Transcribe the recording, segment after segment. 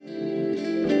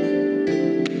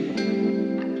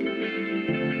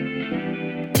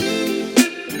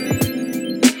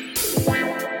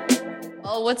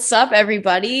What's up,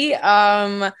 everybody?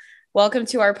 Welcome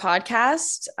to our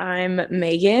podcast. I'm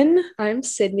Megan. I'm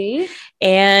Sydney.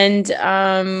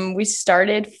 And we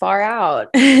started far out.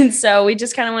 And so we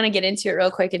just kind of want to get into it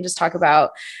real quick and just talk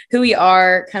about who we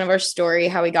are, kind of our story,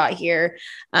 how we got here.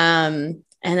 And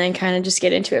then kind of just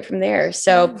get into it from there.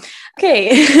 So,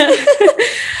 okay.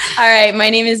 All right. My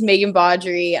name is Megan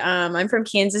Baudry. I'm from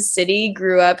Kansas City,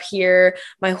 grew up here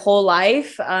my whole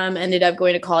life, ended up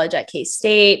going to college at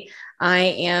K-State. I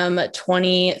am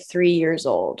 23 years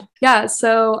old. Yeah,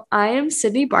 so I am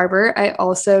Sydney Barber. I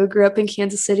also grew up in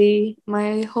Kansas City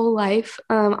my whole life.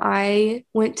 I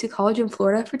went to college in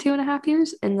Florida for 2.5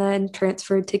 years and then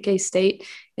transferred to K-State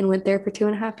and went there for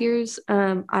 2.5 years.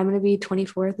 I'm going to be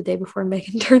 24 the day before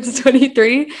Megan turns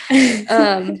 23.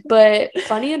 But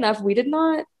funny enough, we did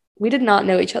not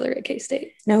know each other at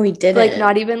K-State. No, we didn't. Like,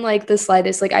 not even like the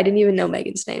slightest. Like, I didn't even know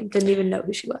Megan's name. Didn't even know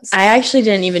who she was. I actually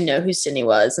didn't even know who Sydney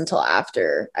was until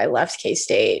after I left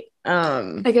K-State.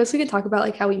 I guess we could talk about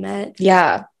like how we met.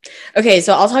 Yeah. Okay,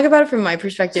 so I'll talk about it from my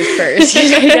perspective first. I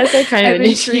guess I kind of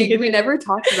intrigued. We never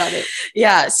talked about it.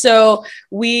 Yeah. So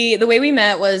the way we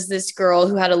met was this girl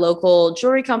who had a local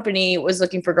jewelry company was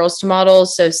looking for girls to model.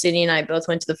 So Sydney and I both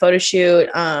went to the photo shoot.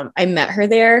 I met her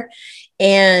there.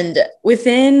 And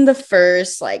within the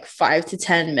first like 5 to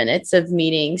 10 minutes of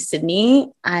meeting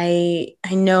Sydney, I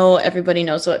know everybody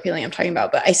knows what feeling I'm talking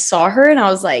about, but I saw her and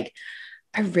I was like,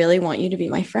 I really want you to be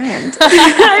my friend.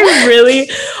 I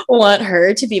really want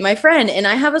her to be my friend. And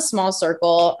I have a small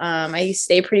circle. I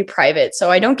stay pretty private, so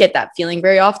I don't get that feeling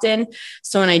very often.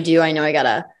 So when I do, I know I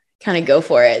gotta kind of go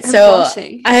for it.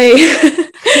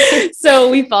 So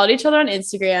we followed each other on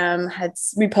Instagram,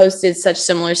 we posted such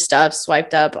similar stuff,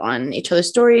 swiped up on each other's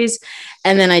stories,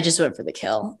 and then I just went for the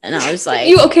kill. And I was like,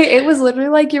 it was literally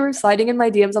like you were sliding in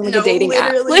my DMs on like a dating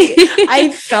app. Like,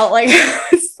 I felt like I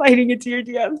was sliding into your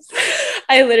DMs.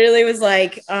 I literally was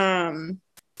like,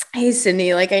 hey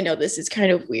Sydney, like I know this is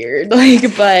kind of weird,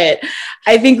 like, but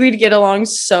I think we'd get along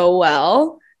so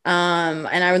well. And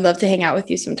I would love to hang out with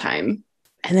you sometime.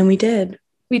 And then we did.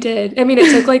 We did. I mean,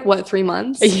 it took like, what, 3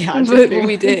 months? Yeah. But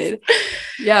we did.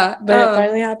 Yeah. But it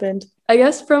finally happened. I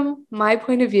guess from my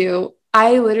point of view,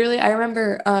 I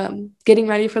remember getting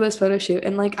ready for this photo shoot.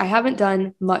 And like, I haven't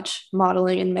done much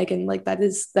modeling, and Megan, like that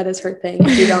is her thing,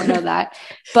 if you don't know that.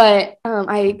 But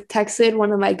I texted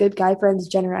one of my good guy friends,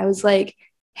 Jenner. I was like,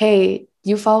 hey,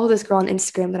 you follow this girl on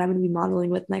Instagram that I'm going to be modeling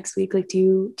with next week. Like, do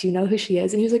you know who she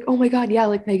is? And he was like, oh my God, yeah,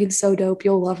 like Megan's so dope.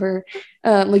 You'll love her.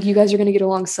 Like you guys are going to get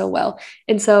along so well.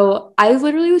 And so I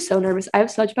literally was so nervous. I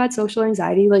have such bad social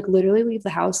anxiety, like literally leave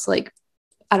the house, like,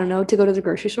 I don't know, to go to the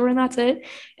grocery store and that's it.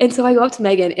 And so I go up to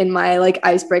Megan and my like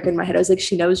icebreaker in my head, I was like,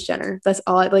 she knows Jenner. That's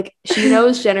all she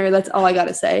knows Jenner. That's all I got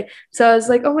to say. So I was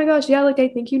like, oh my gosh, yeah, like I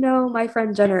think you know my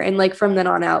friend Jenner. And like from then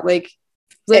on out, like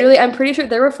literally, I'm pretty sure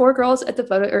there were 4 girls at the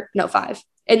photo, or no, 5.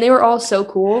 And they were all so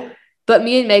cool. But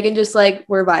me and Megan just like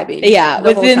were vibing. Yeah.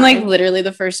 Within like literally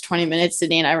the first 20 minutes,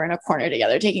 Sydney and I were in a corner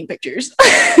together taking pictures.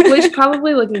 Which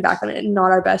probably looking back on it,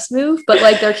 not our best move, but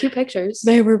like they're cute pictures.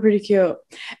 They were pretty cute.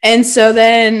 And so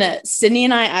then Sydney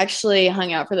and I actually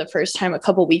hung out for the first time a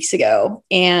couple weeks ago.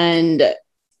 And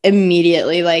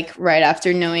immediately, like right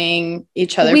after knowing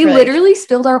each other, we literally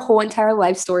spilled our whole entire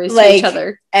life stories to each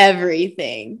other.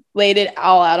 Everything, laid it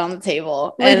all out on the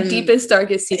table, like deepest,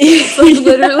 darkest secrets, like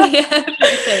literally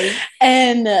everything.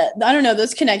 And I don't know,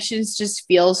 those connections just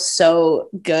feel so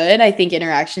good. I think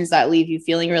interactions that leave you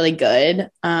feeling really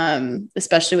good,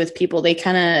 especially with people, they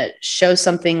kind of show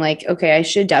something like, okay, I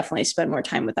should definitely spend more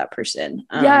time with that person.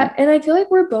 Yeah, and I feel like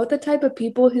we're both the type of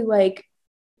people who like,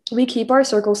 we keep our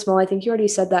circle small. I think you already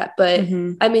said that, but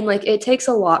I mean, like, it takes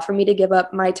a lot for me to give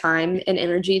up my time and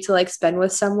energy to like spend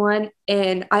with someone.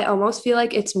 And I almost feel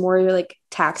like it's more like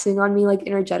taxing on me, like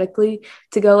energetically,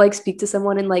 to go like speak to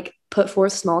someone and like put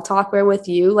forth small talk, where with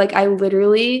you, like I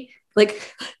literally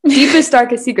like deepest,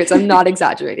 darkest secrets. I'm not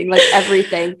exaggerating, like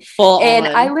everything. Full and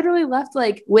on. I literally left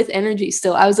like with energy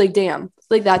still. I was like, damn,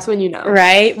 like that's when you know.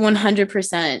 Right?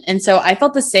 100%. And so I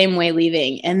felt the same way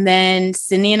leaving. And then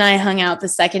Sydney and I hung out the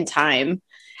second time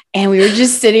and we were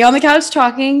just sitting on the couch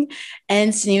talking.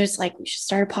 And Sydney was like, we should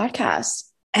start a podcast.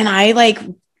 And I like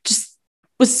just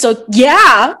was so,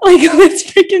 yeah, like let's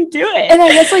freaking do it. And I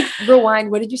guess like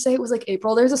rewind, what did you say? It was like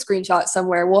April. There's a screenshot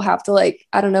somewhere. We'll have to like,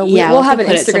 I don't know. Yeah, we'll have an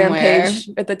Instagram page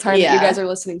at the time that you guys are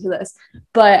listening to this.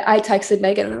 But I texted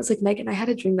Megan and I was like, Megan, I had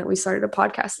a dream that we started a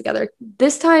podcast together.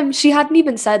 This time she hadn't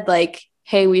even said like,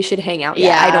 hey, we should hang out.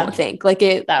 Yeah, I don't think like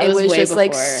it was just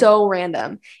like so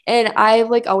random. And I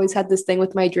like always had this thing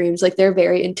with my dreams. Like they're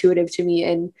very intuitive to me,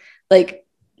 and like,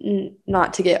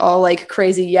 not to get all like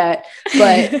crazy yet,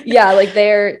 but yeah, like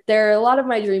they're a lot of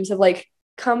my dreams have like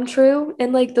come true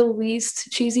in like the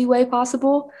least cheesy way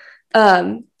possible.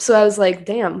 So I was like,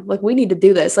 damn, like we need to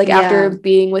do this. Like after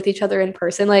being with each other in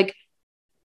person, like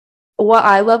what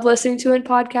I love listening to in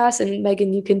podcasts, and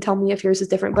Megan, you can tell me if yours is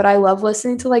different, but I love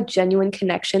listening to like genuine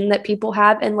connection that people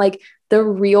have and like the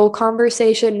real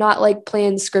conversation, not like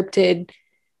planned, scripted,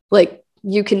 like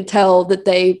you can tell that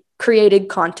they created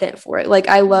content for it. Like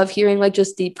I love hearing like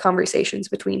just deep conversations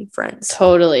between friends.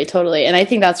 Totally, totally. And I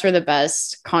think that's where the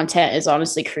best content is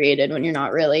honestly created, when you're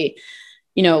not really,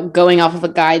 going off of a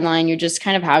guideline. You're just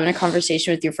kind of having a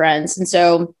conversation with your friends. And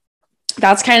so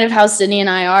that's kind of how Sydney and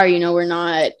I are. We're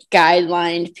not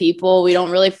guidelined people. We don't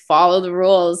really follow the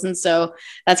rules. And so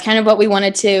that's kind of what we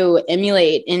wanted to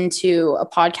emulate into a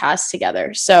podcast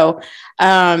together. So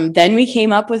then we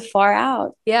came up with Far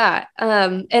Out. Yeah.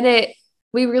 And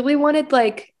we really wanted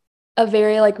like a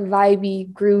very like vibey,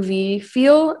 groovy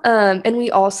feel. And we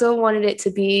also wanted it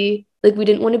to be like, we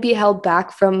didn't want to be held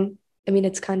back from, I mean,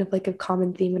 it's kind of like a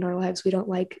common theme in our lives. We don't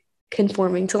like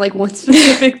conforming to like one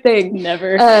specific thing.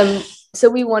 Never. So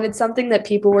we wanted something that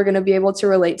people were going to be able to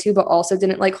relate to, but also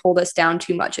didn't like hold us down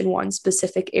too much in one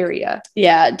specific area.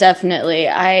 Yeah, definitely.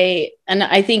 I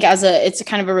think it's a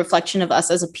kind of a reflection of us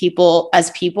as people.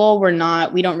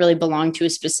 We don't really belong to a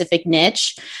specific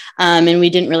niche. And we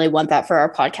didn't really want that for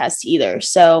our podcast either.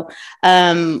 So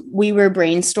we were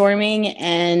brainstorming,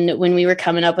 and when we were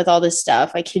coming up with all this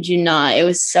stuff, I kid you not, it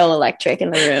was so electric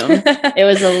in the room. It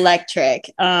was electric.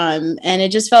 And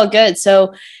it just felt good.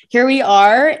 So here we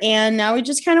are. And now we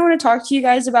just kind of want to talk to you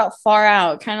guys about Far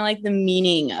Out, kind of like the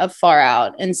meaning of Far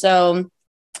Out. And so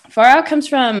Far Out comes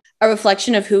from a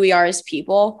reflection of who we are as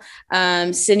people.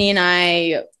 Sydney and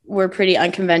I were pretty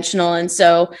unconventional. And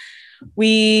so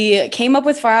we came up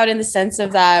with Far Out in the sense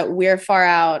of that we're far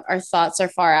out, our thoughts are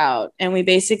far out, and we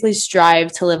basically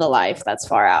strive to live a life that's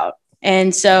far out.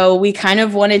 And so we kind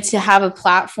of wanted to have a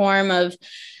platform of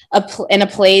in a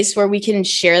place where we can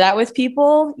share that with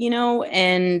people,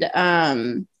 and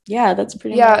that's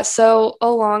pretty much. So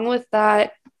along with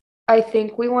that, I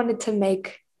think we wanted to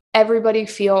make everybody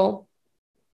feel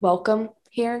welcome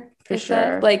here. For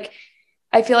sure. Like,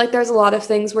 I feel like there's a lot of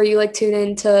things where you like tune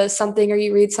into something or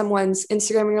you read someone's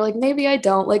Instagram and you're like, maybe I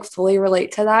don't like fully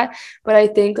relate to that. But I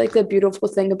think like the beautiful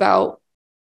thing about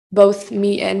both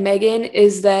me and Megan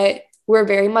is that we're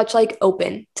very much like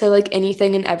open to like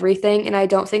anything and everything. And I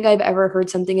don't think I've ever heard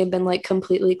something and been like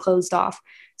completely closed off.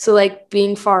 So like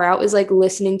being far out is like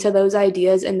listening to those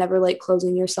ideas and never like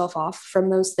closing yourself off from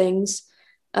those things.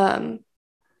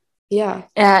 Yeah.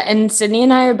 And Sydney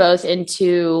and I are both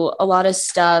into a lot of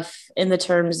stuff in the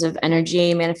terms of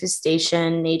energy,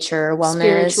 manifestation, nature,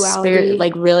 wellness,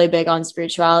 like really big on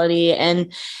spirituality.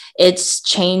 And it's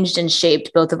changed and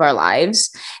shaped both of our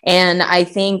lives. And I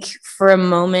think for a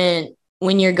moment,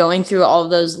 when you're going through all of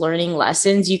those learning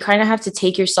lessons, you kind of have to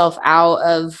take yourself out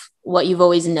of what you've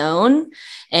always known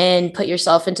and put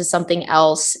yourself into something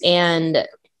else. And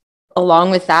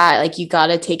along with that, like you got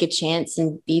to take a chance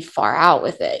and be far out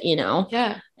with it,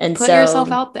 Yeah. And put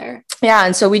yourself out there. Yeah.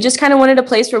 And so we just kind of wanted a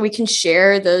place where we can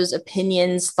share those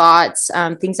opinions, thoughts,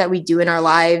 things that we do in our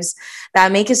lives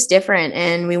that make us different.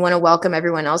 And we want to welcome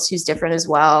everyone else who's different as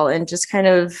well. And just kind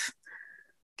of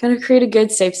create a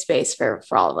good, safe space for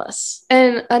all of us.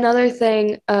 And another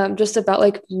thing, just about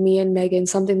like me and Megan,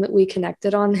 something that we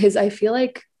connected on is I feel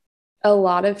like a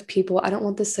lot of people, I don't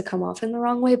want this to come off in the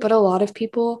wrong way, but a lot of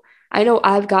people, I know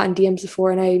I've gotten DMs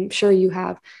before, and I'm sure you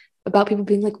have, about people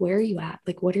being like, where are you at?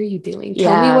 Like, what are you doing?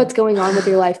 Tell me what's going on with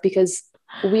your life, because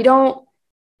we don't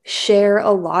share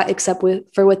a lot except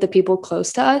with the people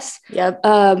close to us. Yep.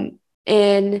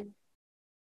 And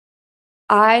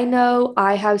I know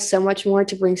I have so much more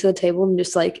to bring to the table than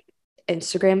just like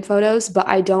Instagram photos, but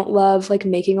I don't love like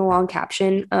making a long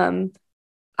caption.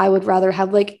 I would rather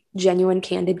have like genuine,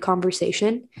 candid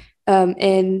conversation.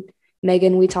 And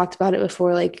Megan, we talked about it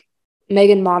before, like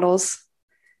Megan models,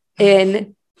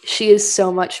 and she is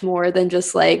so much more than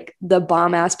just like the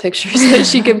bomb ass pictures that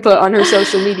she can put on her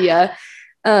social media.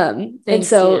 Thanks, and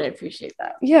so dude, I appreciate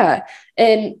that. Yeah.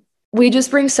 And we just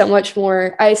bring so much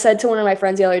more. I said to one of my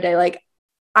friends the other day, like,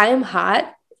 I am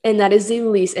hot, and that is the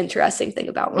least interesting thing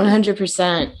about me.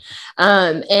 100%.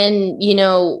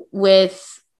 And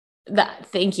with that,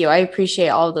 thank you. I appreciate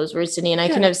all of those words, Sydney. And I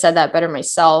couldn't have said that better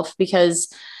myself,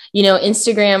 because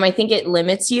Instagram, I think it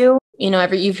limits you.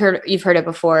 You've heard it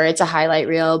before. It's a highlight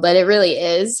reel, but it really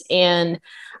is. And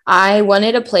I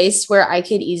wanted a place where I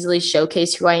could easily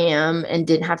showcase who I am and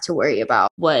didn't have to worry about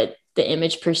what the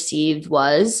image perceived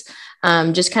was.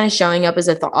 Just kind of showing up as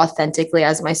authentically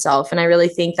as myself. And I really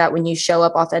think that when you show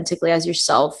up authentically as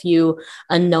yourself, you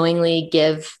unknowingly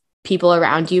give people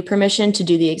around you permission to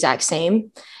do the exact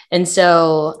same. And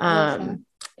so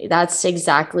that's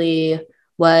exactly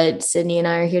what Sydney and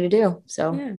I are here to do.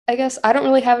 So yeah. I guess I don't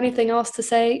really have anything else to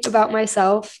say about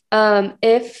myself.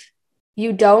 If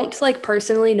you don't like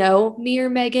personally know me or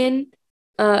Megan,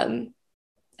 I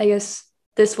guess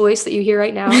this voice that you hear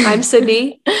right now, I'm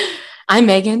Sydney. I'm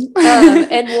Megan.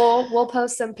 And we'll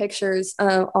post some pictures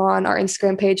on our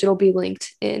Instagram page. It'll be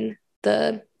linked in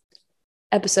the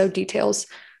episode details,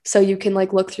 so you can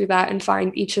like look through that and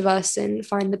find each of us and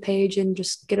find the page and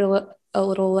just get a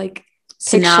little like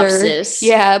synopsis.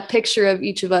 Picture of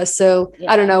each of us. So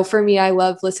I don't know, for me, I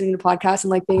love listening to podcasts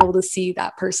and like being able to see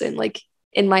that person like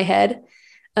in my head.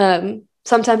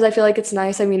 Sometimes I feel like it's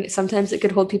nice. I mean, sometimes it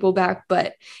could hold people back,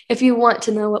 but if you want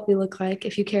to know what we look like,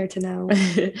 if you care to know,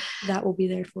 that will be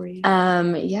there for you.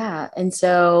 Yeah. And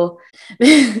so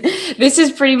this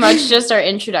is pretty much just our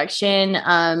introduction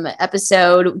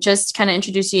episode, just kind of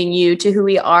introducing you to who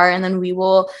we are. And then we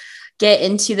will get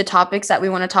into the topics that we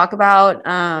want to talk about.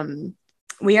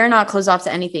 We are not closed off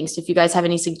to anything. So if you guys have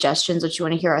any suggestions, what you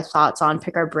want to hear our thoughts on,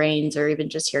 pick our brains, or even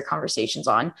just hear conversations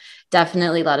on,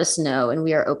 definitely let us know. And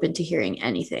we are open to hearing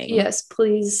anything. Yes,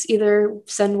 please either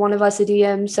send one of us a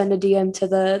DM, send a DM to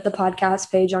the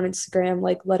podcast page on Instagram.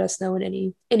 Like, let us know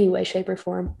in any way, shape, or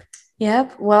form.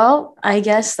 Yep. Well, I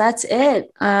guess that's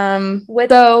it.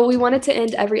 Though we wanted to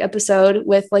end every episode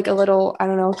with like a little, I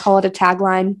don't know, call it a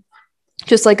tagline,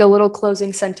 just like a little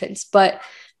closing sentence. But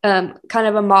kind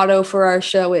of a motto for our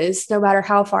show is no matter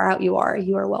how far out you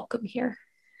are welcome here.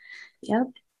 Yep.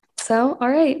 So, all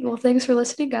right. Well, thanks for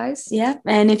listening, guys. Yeah.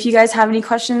 And if you guys have any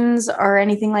questions or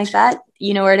anything like that,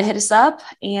 you know where to hit us up.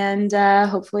 And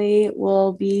hopefully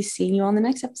we'll be seeing you on the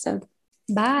next episode.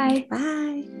 Bye.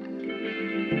 Bye.